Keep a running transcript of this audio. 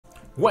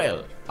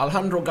Well,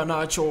 Alejandro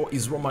Garnacho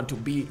is rumored to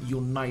be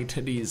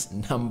United's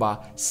number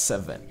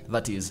 7.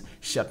 That is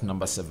shirt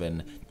number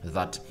 7.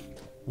 That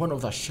one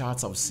of the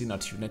shirts I've seen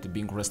at United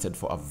being rested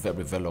for a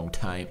very, very long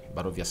time.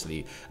 But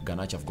obviously,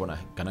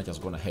 Garnacho's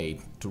gone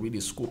ahead to really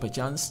scoop a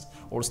chance,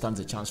 or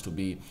stands a chance to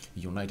be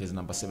United's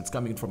number 7. It's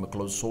coming in from a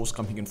close source,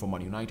 coming in from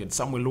Man United,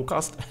 Samuel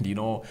Lucas, and you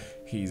know,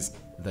 he's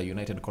the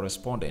United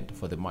correspondent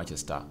for the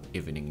Manchester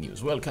Evening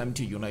News. Welcome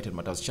to United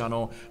Matters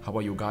channel. How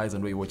are you guys,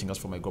 and where you're watching us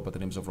from? I go by the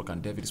names of Rock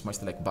and David. Smash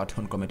the like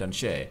button, comment and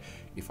share.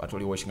 If at all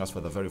you're watching us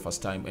for the very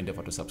first time,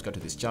 endeavor to subscribe to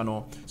this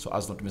channel so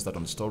as not to miss out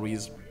on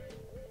stories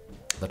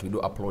that we do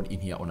upload in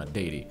here on a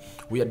daily.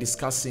 We are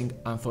discussing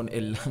Anthony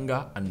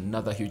Elanga,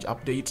 another huge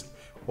update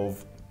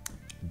of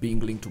being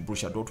linked to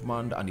Borussia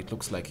Dortmund, and it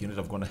looks like United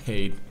have gone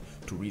ahead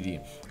to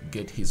really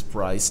get his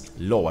price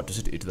lower to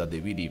see to it that they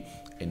really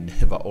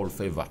endeavor all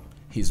favor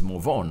his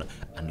move on.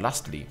 And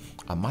lastly,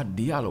 Amad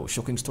Diallo,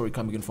 shocking story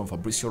coming in from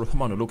Fabrizio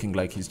Romano, looking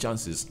like his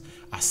chances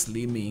are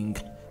slimming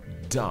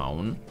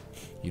down,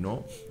 you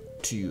know,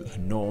 to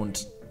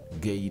not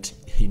get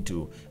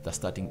into the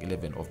starting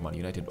 11 of Man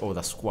United, or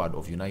the squad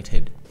of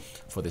United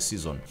for the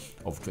season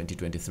of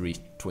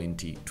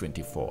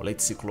 2023-2024.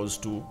 Let's see close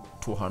to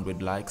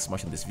 200 likes.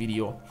 Smash this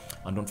video,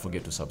 and don't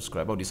forget to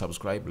subscribe. How do you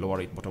subscribe? Lower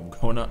right bottom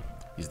corner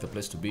is the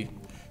place to be.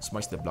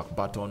 Smash the black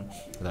button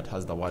that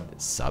has the word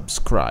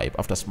subscribe.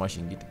 After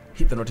smashing it,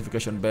 hit the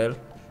notification bell.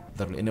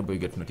 That will enable you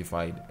to get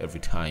notified every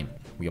time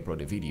we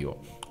upload a video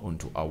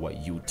onto our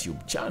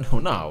YouTube channel.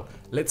 Now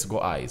let's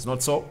go eyes,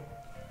 not so.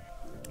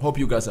 Hope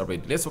you guys are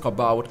ready. Let's talk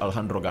about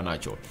Alejandro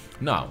Garnacho.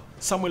 Now,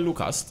 Samuel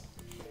Lucas,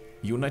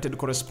 United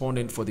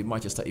correspondent for the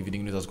Manchester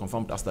Evening News, has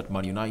confirmed to us that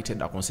Man United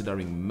are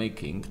considering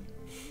making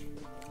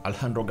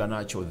Alejandro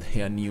Garnacho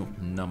their new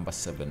number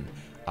 7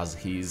 as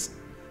his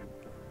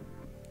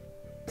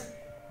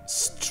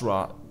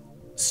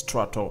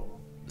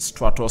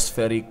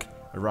stratospheric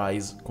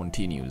rise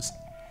continues.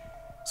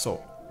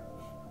 So,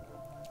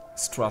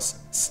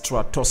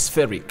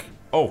 stratospheric.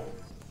 Oh,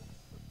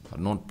 I've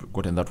not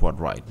gotten that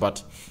word right,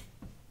 but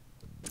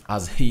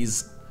as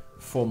his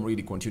form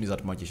really continues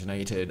at Manchester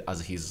United,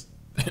 as his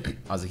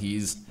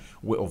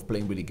way of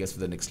playing really gets to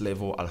the next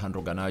level,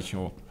 Alejandro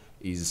Garnacho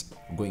is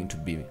going to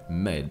be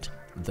made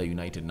the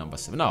United number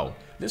 7. Now,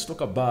 let's talk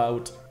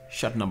about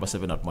shirt number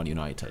 7 at Man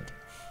United.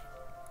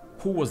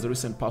 Who was the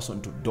recent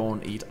person to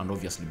don it and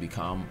obviously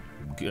become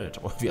great?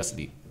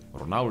 Obviously,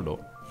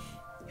 Ronaldo.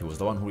 He was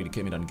the one who really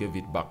came in and gave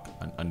it back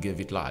and gave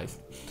it life.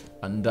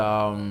 And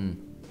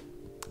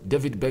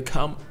David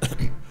Beckham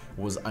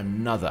was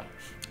another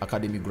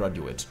academy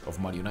graduate of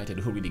Man United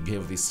who really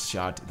gave this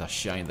shirt the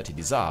shine that he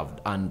deserved.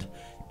 And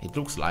it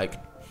looks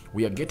like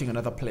we are getting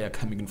another player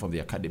coming in from the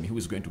academy who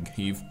is going to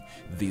give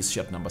this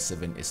shirt number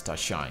 7 a star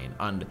shine.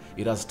 And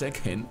it has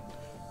taken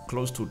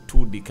close to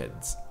 2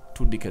 decades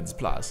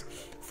plus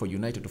for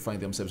United to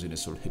find themselves in a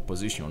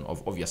position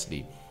of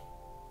obviously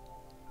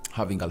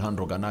having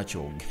Alejandro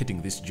Garnacho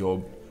getting this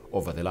job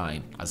over the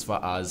line as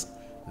far as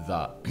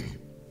the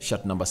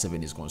shirt number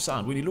 7 is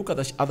concerned. When you look at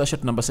the other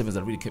shirt number 7s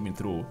that really came in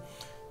through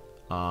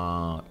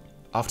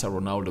after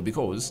Ronaldo,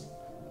 because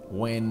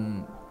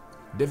when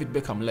David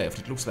Beckham left,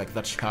 it looks like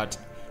that shirt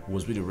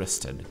was really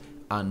rested.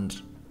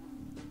 And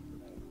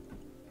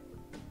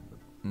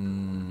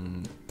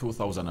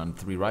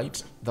 2003,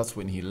 right? That's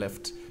when he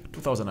left.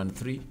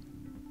 2003,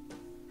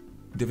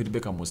 David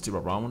Beckham was still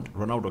around.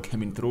 Ronaldo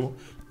came in through,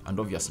 and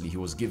obviously he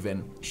was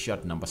given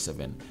shirt number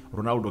 7.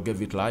 Ronaldo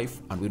gave it life,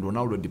 and when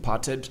Ronaldo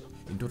departed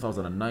in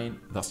 2009,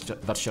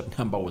 that shirt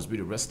number was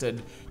really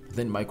rested.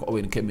 Then Michael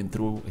Owen came in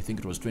through, I think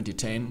it was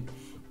 2010.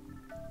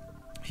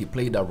 He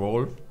played a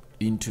role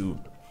into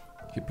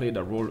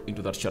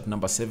that shirt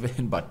number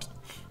 7, but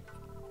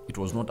it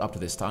was not up to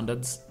the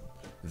standards.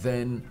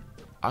 Then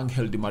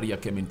Angel Di Maria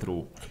came in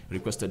through,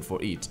 requested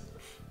for it.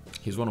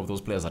 He's one of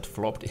those players that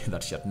flopped in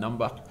that shirt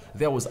number.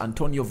 There was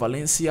Antonio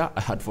Valencia,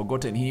 I had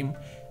forgotten him,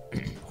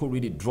 who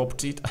really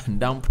dropped it and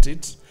dumped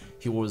it.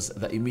 He was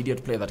the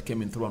immediate player that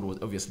came in through and was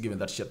obviously given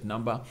that shirt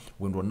number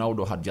when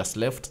Ronaldo had just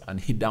left, and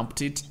he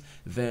dumped it.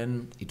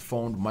 Then it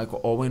found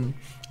Michael Owen.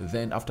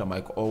 Then after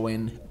Michael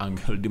Owen,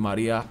 Angel Di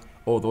Maria.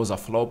 All those are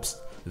flops.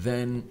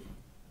 Then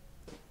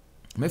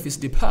Memphis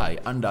Depay,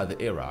 under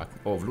the era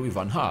of Louis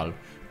van Gaal,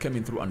 came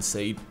in through and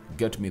said,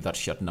 get me that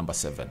shirt number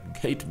 7.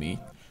 Get me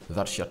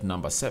that shirt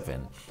number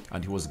 7.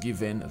 And he was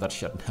given that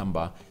shirt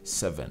number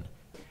 7.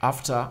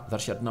 After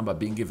that shirt number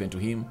being given to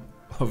him,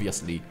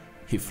 obviously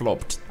he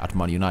flopped at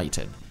Man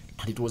United.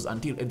 And it was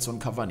until Edson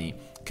Cavani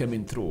came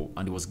in through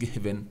and he was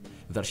given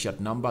that shirt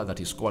number that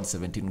he scored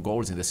 17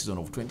 goals in the season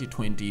of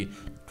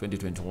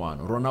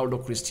 2020-2021.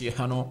 Ronaldo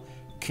Cristiano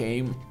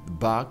came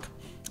back,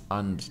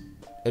 and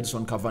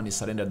Edson Cavani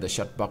surrendered the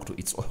shirt back to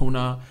its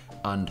owner,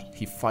 and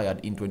he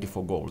fired in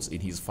 24 goals in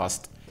his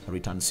first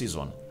return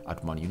season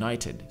at Man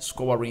United,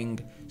 scoring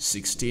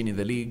 16 in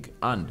the league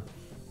and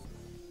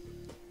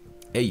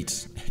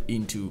 8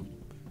 into,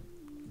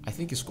 I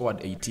think he scored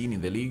 18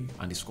 in the league,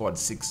 and he scored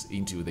 6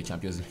 into the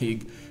Champions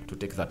League to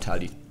take that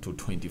tally to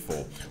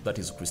 24. That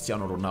is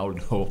Cristiano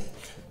Ronaldo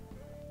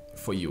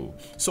for you.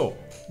 So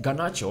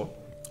Garnacho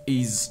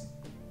is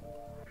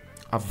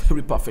a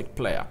very perfect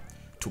player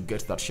to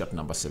get that shirt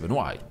number 7.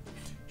 Why?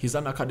 He's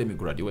an academy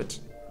graduate.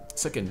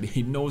 Secondly,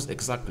 he knows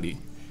exactly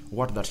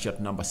what that shirt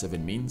number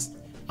 7 means.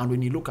 And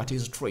when you look at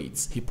his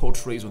traits he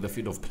portrays on the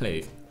field of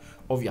play,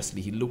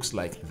 obviously he looks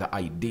like the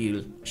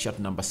ideal shirt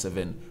number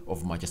 7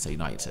 of Manchester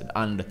United.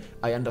 And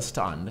I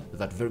understand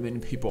that very many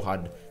people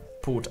had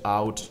put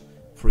out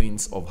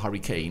prints of Harry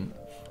Kane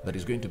that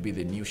is going to be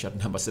the new shirt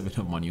number 7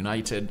 of Man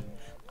United,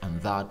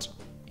 and that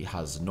it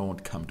has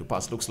not come to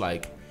pass. Looks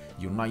like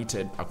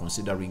United are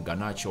considering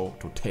Garnacho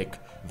to take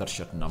that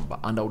shirt number,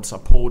 and I would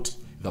support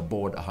the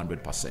board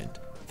 100%.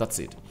 That's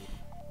it.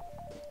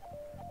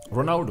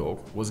 Ronaldo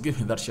was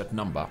given that shirt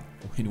number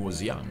when he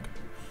was young.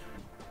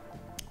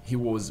 He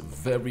was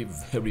very,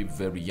 very,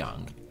 very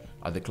young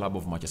at the club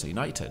of Manchester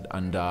United,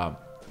 and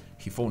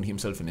he found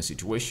himself in a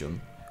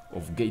situation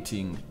of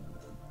getting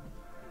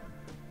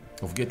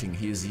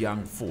his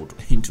young foot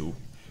into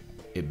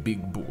a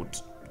big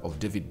boot of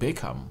David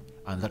Beckham,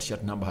 and that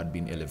shirt number had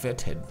been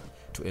elevated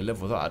to a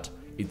level that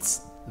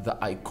it's the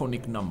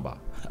iconic number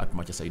at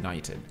Manchester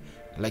United.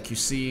 Like you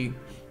see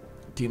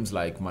teams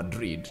like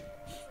Madrid,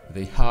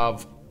 they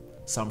have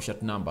some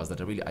shirt numbers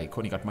that are really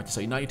iconic. At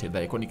Manchester United,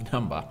 the iconic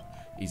number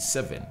is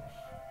 7.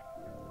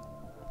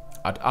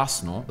 At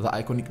Arsenal, the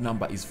iconic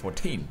number is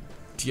 14.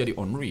 Thierry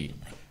Henry.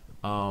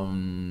 At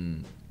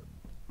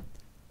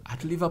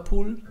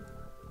Liverpool,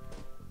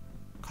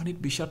 can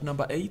it be shirt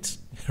number 8?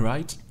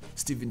 Right?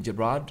 Steven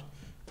Gerrard.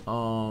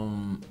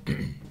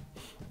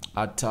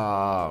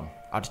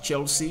 At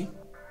Chelsea,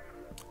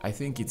 I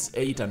think it's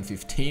 8 and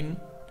 15.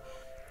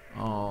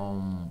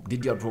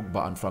 Didier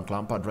Drogba and Frank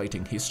Lampard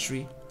writing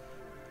history.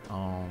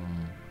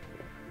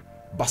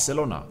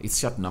 Barcelona, it's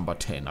shirt number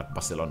 10 at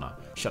Barcelona.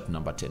 Shirt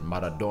number 10.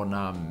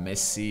 Maradona,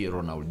 Messi,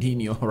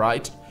 Ronaldinho,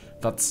 right?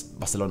 That's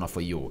Barcelona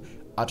for you.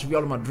 At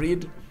Real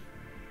Madrid,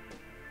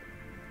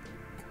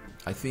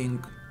 I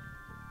think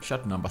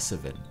shirt number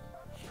 7.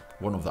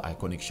 One of the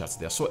iconic shirts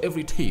there. So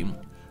every team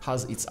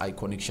has its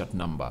iconic shirt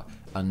number.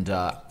 And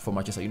for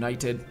Manchester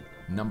United,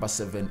 number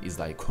 7 is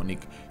the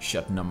iconic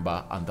shirt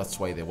number, and that's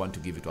why they want to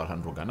give it to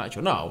Alejandro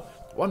Garnacho. Now,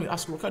 one will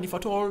ask, look, if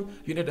at all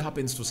United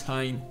happens to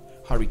sign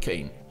Harry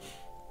Kane,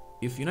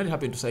 if United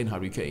happen to sign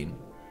Harry Kane,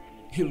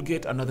 he'll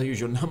get another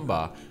usual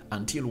number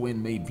until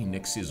when maybe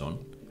next season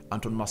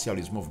Anton Martial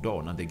is moved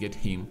on and they get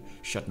him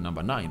shirt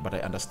number 9. But I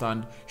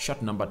understand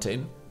shirt number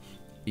 10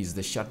 is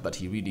the shirt that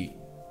he really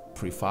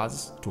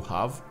prefers to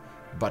have,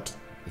 but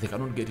they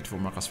cannot get it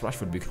from Marcus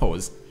Rashford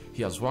because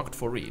he has worked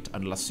for it,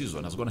 and last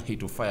season has gone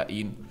ahead to fire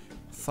in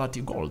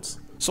 30 goals.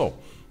 So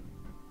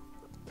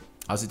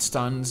as it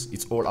stands,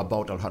 it's all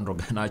about Alejandro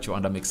Garnacho,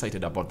 and I'm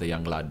excited about the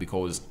young lad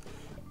because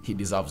he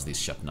deserves this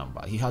shirt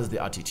number. He has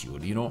the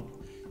attitude, you know.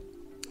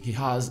 He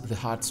has the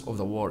heart of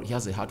the war. He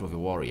has the heart of a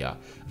warrior.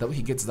 The way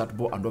he gets that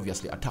ball and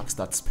obviously attacks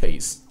that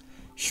space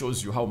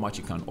shows you how much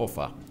he can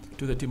offer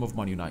to the team of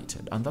Man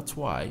United. And that's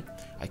why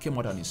I came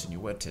out and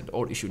insinuated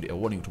or issued a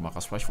warning to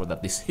Marcus Rashford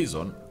that this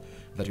season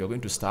that you're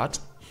going to start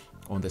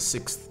on the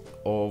 6th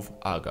of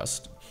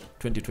August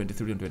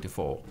 2023 and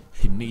 24,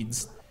 he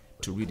needs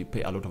to really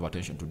pay a lot of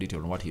attention to detail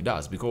on what he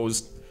does,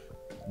 because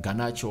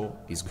Garnacho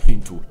is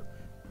going to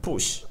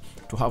push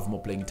to have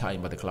more playing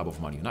time at the club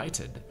of Man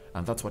United.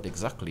 And that's what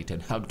exactly Ten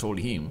Hag told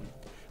him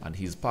and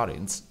his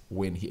parents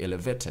when he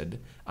elevated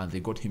and they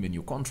got him a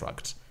new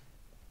contract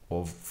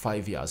of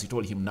 5 years. He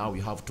told him, now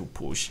you have to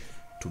push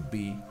to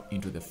be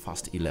into the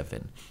first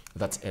 11.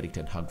 That's Erik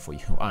Ten Hag for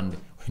you. And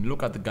when you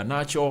look at the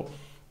Garnacho,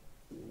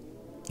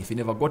 if he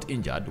never got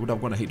injured, would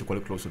have gone ahead to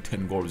collect close to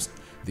 10 goals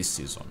this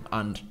season.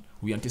 And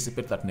we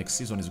anticipate that next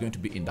season is going to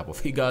be in double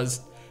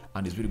figures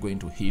and is really going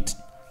to hit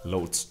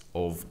loads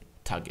of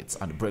targets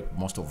and break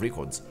most of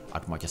records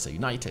at Manchester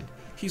United.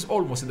 He's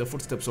almost in the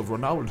footsteps of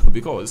Ronaldo,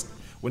 because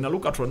when I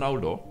look at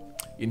Ronaldo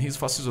in his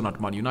first season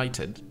at Man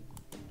United,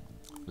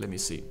 let me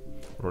see,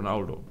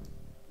 Ronaldo,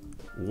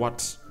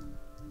 what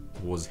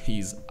was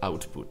his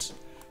output?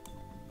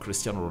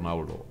 Cristiano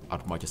Ronaldo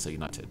at Manchester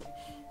United.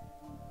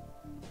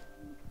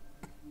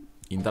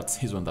 In that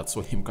season that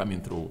saw him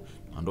coming through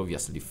and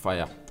obviously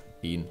fire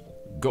in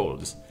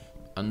goals.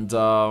 And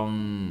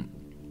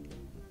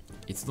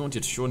it's not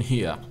yet shown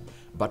here,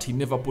 but he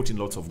never put in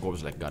lots of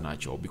goals like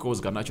Garnacho, because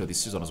Garnacho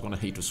this season was going to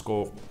hate to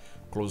score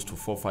close to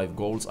 4-5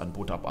 goals and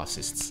put up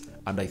assists.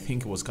 And I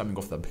think he was coming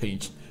off the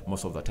bench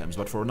most of the times.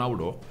 But for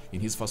Ronaldo,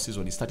 in his first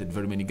season, he started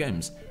very many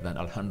games than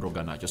Alejandro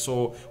Garnacho.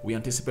 So we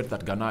anticipate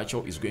that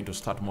Garnacho is going to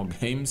start more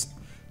games,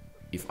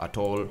 if at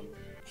all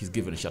he's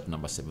given shirt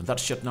number 7. That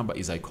shirt number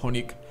is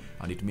iconic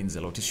and it means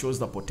a lot. It shows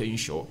the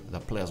potential the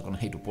player's going to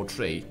have to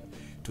portray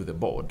to the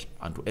board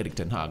and to Erik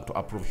Ten Hag to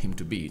approve him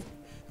to be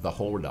the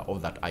holder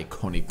of that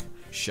iconic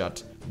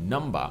shirt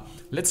number.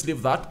 Let's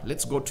leave that.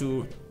 Let's go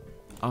to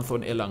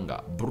Anthony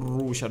Elanga,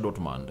 Borussia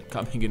Dortmund,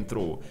 coming in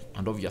through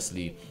and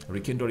obviously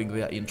rekindling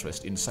their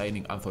interest in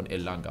signing Anthony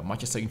Elanga.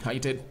 Manchester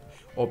United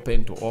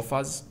open to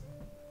offers.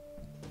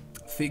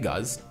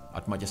 Figures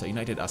at Manchester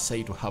United are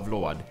said to have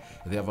lowered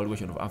the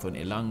evaluation of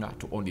Anthony Elanga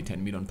to only £10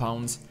 million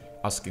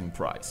asking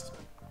price.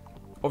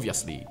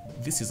 obviously,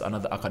 this is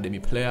another academy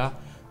player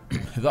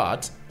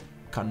that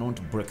cannot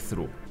break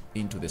through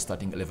into the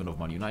starting 11 of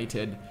Man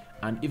United,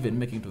 and even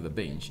making to the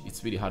bench,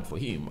 it's really hard for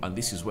him. And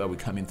this is where we're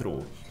coming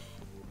through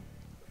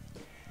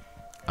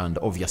and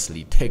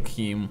obviously take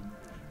him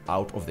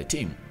out of the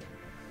team.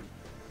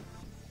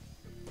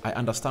 I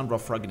understand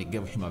Ralf Rangnick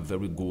gave him a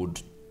very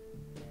good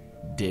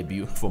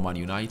debut for Man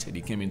United.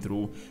 He came in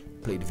through,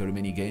 played very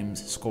many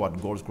games,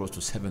 scored goals close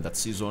to 7 that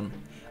season,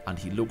 and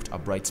he looked a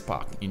bright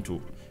spark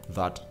into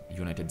that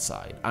United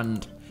side.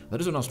 And the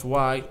reason as to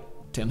why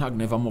Ten Hag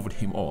never moved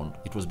him on,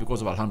 it was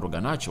because of Alejandro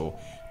Garnacho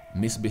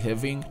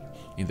misbehaving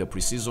in the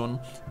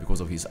preseason because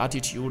of his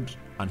attitude,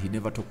 and he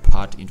never took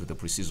part into the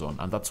preseason,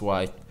 and that's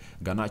why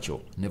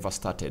Garnacho never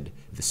started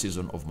the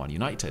season of Man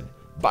United.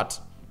 But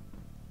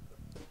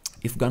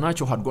if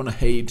Garnacho had gone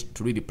ahead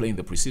to really play in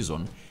the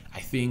preseason, I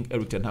think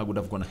Erik Ten Hag would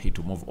have gone ahead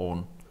to move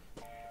on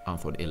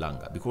Anthony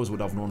Elanga, because we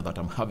would have known that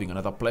I'm having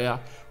another player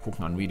who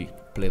can really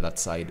play that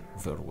side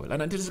very well.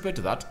 And I anticipate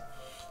that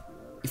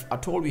if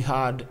at all we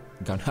had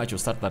Garnacho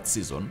start that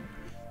season,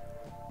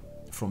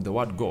 from the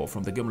word go,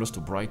 from the game loss to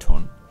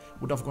Brighton,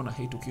 would have gone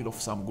ahead to kill off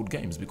some good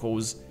games,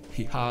 because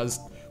he has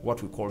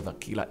what we call the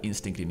killer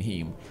instinct in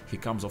him. He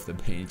comes off the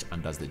bench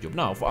and does the job.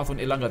 Now, for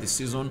Anthony Elanga this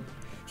season,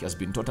 he has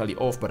been totally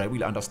off, but I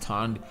really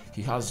understand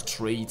he has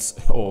traits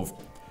of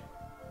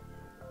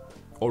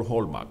all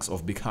hallmarks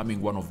of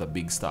becoming one of the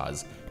big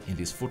stars in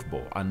this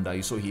football. And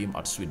I saw him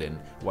at Sweden,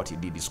 what he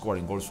did is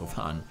scoring goals for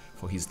fun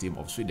for his team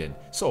of Sweden.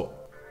 So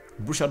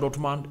Borussia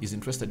Dortmund is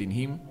interested in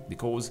him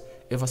because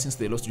ever since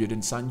they lost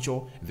Jadon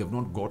Sancho, they've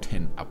not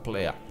gotten a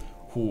player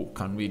who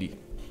can really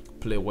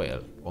play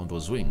well on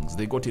those wings.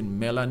 They got in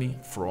Melanie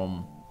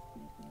from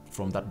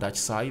that Dutch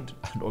side,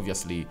 and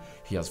obviously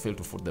he has failed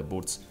to fit the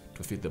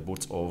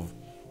boots of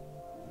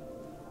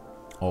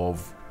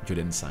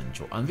Jadon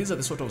Sancho. And these are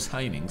the sort of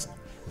signings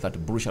that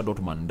Borussia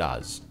Dortmund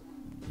does.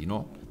 You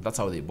know, that's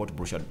how they bought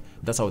Borussia.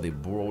 That's how they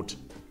brought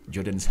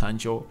Jadon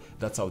Sancho.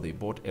 That's how they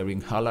bought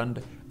Erling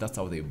Haaland. That's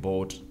how they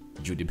bought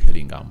Jude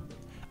Bellingham.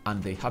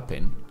 And they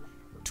happen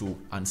to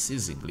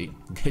unceasingly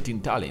get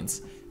in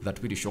talents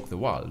that really shock the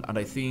world. And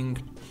I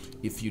think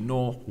if you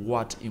know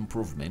what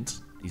improvement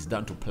is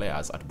done to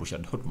players at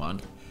Borussia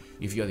Dortmund,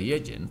 if you're the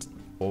agent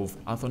of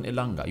Anthony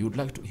Elanga, you would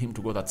like him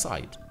to go that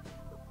side.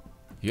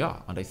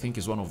 Yeah, and I think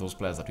he's one of those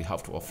players that we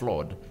have to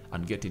offload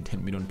and get in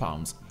 £10 million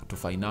to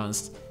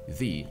finance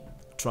the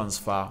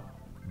transfer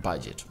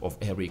budget of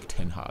Erik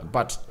Ten Hag.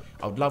 But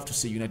I would love to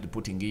see United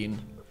putting in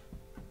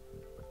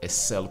a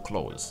sell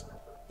clause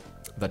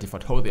that if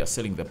at all they are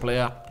selling the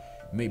player,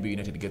 maybe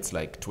United gets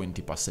like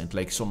 20%,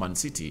 like so Man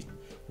City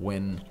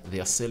when they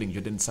are selling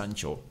Jadon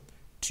Sancho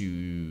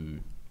to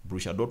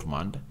Borussia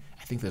Dortmund.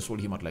 I think they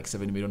sold him at like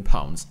 £7 million.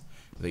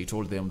 They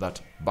told them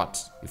that,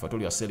 but if at all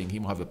you are selling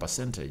him, have a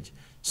percentage.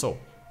 So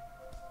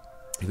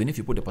even if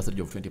you put a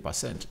percentage of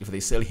 20%, if they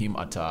sell him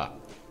at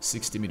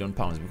 £60 million,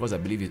 because I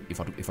believe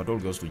if at all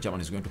goes to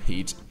Germany, he's going to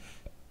hit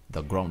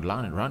the ground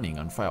running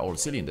and fire all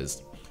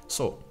cylinders.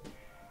 So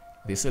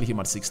they sell him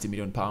at £60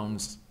 million.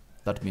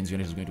 That means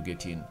United is going to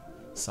get in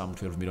some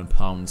 £12 million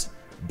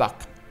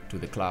back to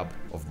the club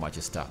of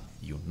Manchester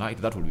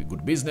United. That will be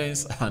good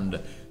business,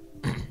 and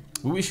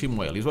we wish him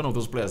well. He's one of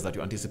those players that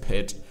you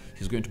anticipate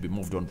he's going to be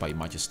moved on by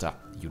Manchester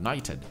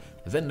United.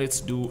 Then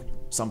let's do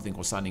something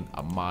concerning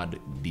Amad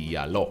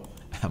Diallo.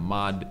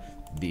 Amad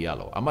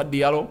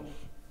Diallo.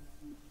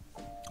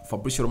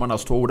 Fabrizio Romano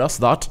has told us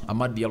that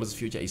Amad Diallo's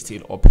future is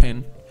still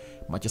open.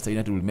 Manchester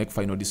United will make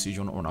final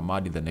decision on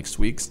Amad in the next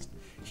weeks.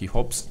 He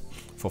hopes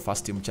for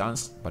first team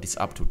chance, but it's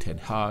up to Ten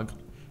Hag.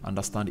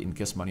 Understand in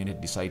case Man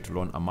United decide to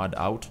loan Amad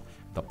out,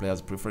 the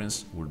player's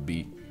preference will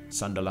be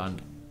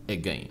Sunderland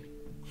again.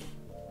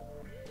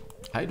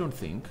 I don't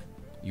think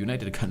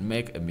United can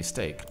make a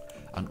mistake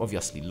and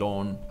obviously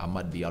loan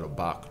Amad Diallo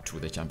back to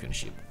the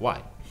Championship.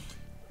 Why?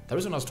 The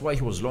reason as to why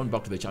he was loaned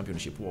back to the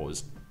Championship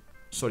was,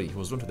 he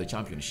was loaned to the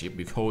Championship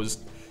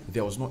because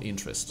there was no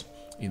interest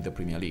in the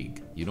Premier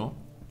League. You know,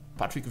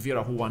 Patrick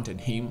Vieira, who wanted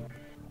him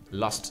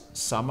last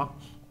summer,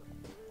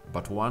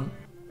 but one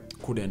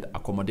couldn't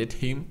accommodate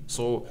him,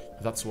 so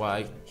that's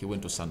why he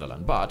went to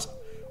Sunderland. But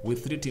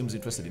with 3 teams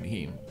interested in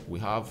him, we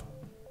have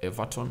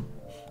Everton,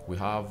 we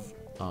have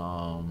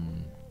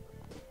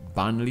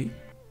Burnley,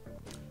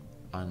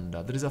 and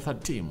there is a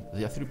third team.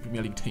 There are 3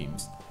 Premier League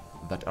teams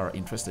that are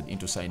interested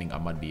into signing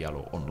Amad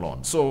Diallo on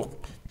loan. So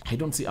I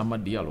don't see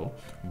Amad Diallo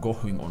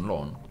going on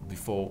loan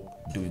before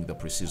doing the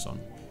preseason.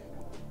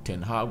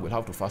 Ten Hag will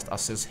have to first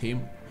assess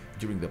him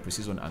during the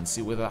preseason and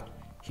see whether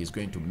he's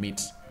going to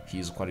meet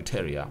his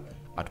criteria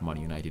at Man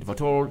United. If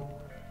at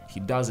all he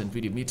doesn't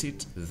really meet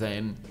it,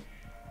 then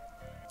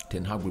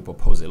Ten Hag will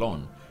propose a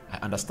loan. I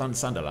understand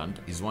Sunderland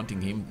is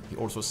wanting him. He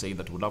also said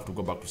that he would love to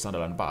go back to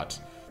Sunderland, but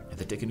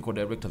the technical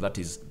director, that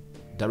is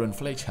Darren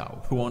Fletcher,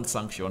 who won't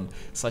sanction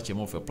such a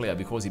move for a player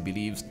because he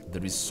believes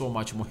there is so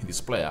much more in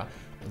this player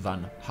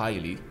than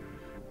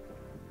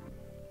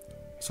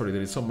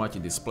there is so much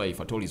in this player, if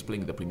at all he's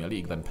playing in the Premier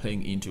League, than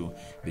playing into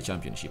the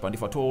Championship. And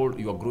if at all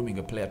you are grooming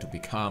a player to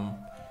become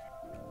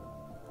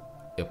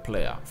a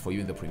player for you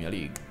in the Premier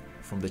League,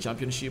 from the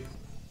Championship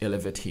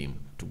elevate him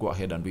to go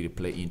ahead and really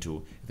play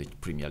into the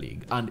Premier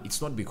League. And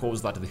it's not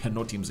because that there are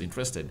no teams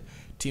interested.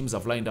 Teams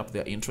have lined up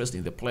their interest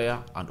in the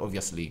player, and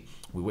obviously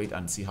we wait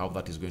and see how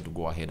that is going to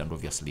go ahead and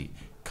obviously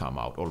come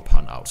out or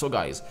pan out. So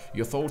guys,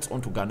 your thoughts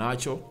onto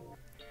Garnacho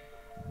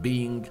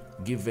being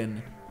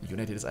given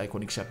United's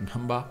iconic shirt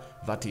number,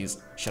 that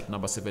is shirt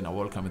number 7, are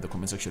welcome in the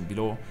comment section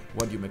below.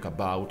 What do you make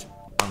about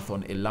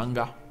Anthony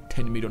Elanga,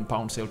 £10 million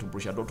sale to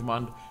Borussia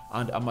Dortmund,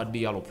 and Amad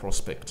Diallo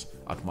prospect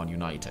at Man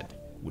United?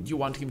 Would you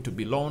want him to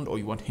be loaned, or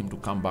you want him to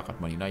come back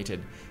at Man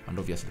United and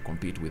obviously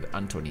compete with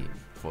Anthony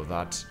for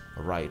that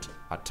right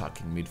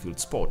attacking midfield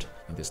spot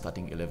in the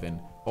starting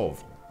 11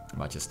 of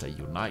Manchester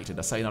United?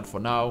 A sign out for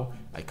now.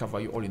 I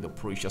cover you all in the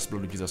precious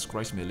blood of Jesus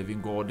Christ. May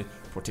living God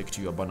protect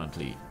you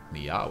abundantly.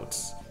 Me out.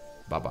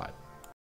 Bye-bye.